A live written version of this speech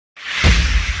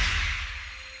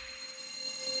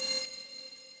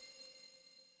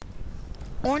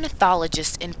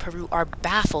Ornithologists in Peru are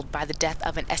baffled by the death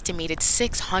of an estimated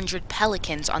 600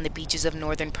 pelicans on the beaches of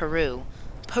northern Peru.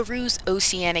 Peru's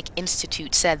Oceanic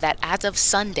Institute said that as of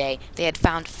Sunday, they had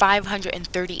found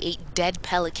 538 dead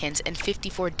pelicans and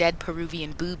 54 dead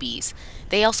Peruvian boobies.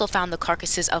 They also found the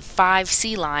carcasses of 5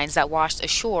 sea lions that washed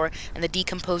ashore and the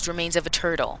decomposed remains of a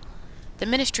turtle. The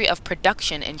Ministry of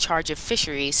Production in charge of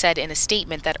fisheries said in a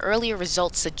statement that earlier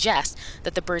results suggest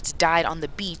that the birds died on the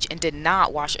beach and did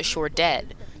not wash ashore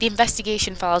dead. The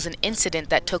investigation follows an incident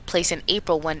that took place in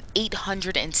April when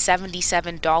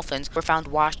 877 dolphins were found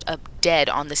washed up dead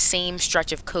on the same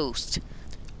stretch of coast.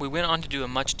 We went on to do a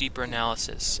much deeper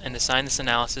analysis and assign this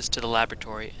analysis to the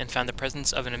laboratory and found the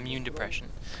presence of an immune depression.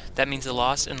 That means a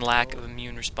loss and lack of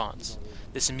immune response.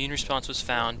 This immune response was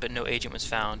found, but no agent was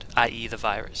found, i.e. the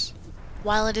virus.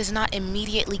 While it is not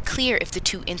immediately clear if the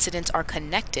two incidents are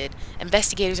connected,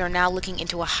 investigators are now looking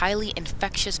into a highly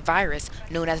infectious virus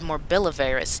known as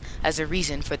morbillivirus as a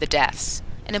reason for the deaths.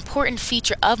 An important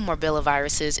feature of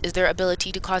morbilliviruses is their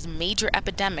ability to cause major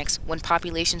epidemics when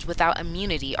populations without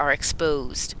immunity are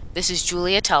exposed. This is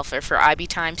Julia Telfer for IB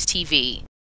Times TV.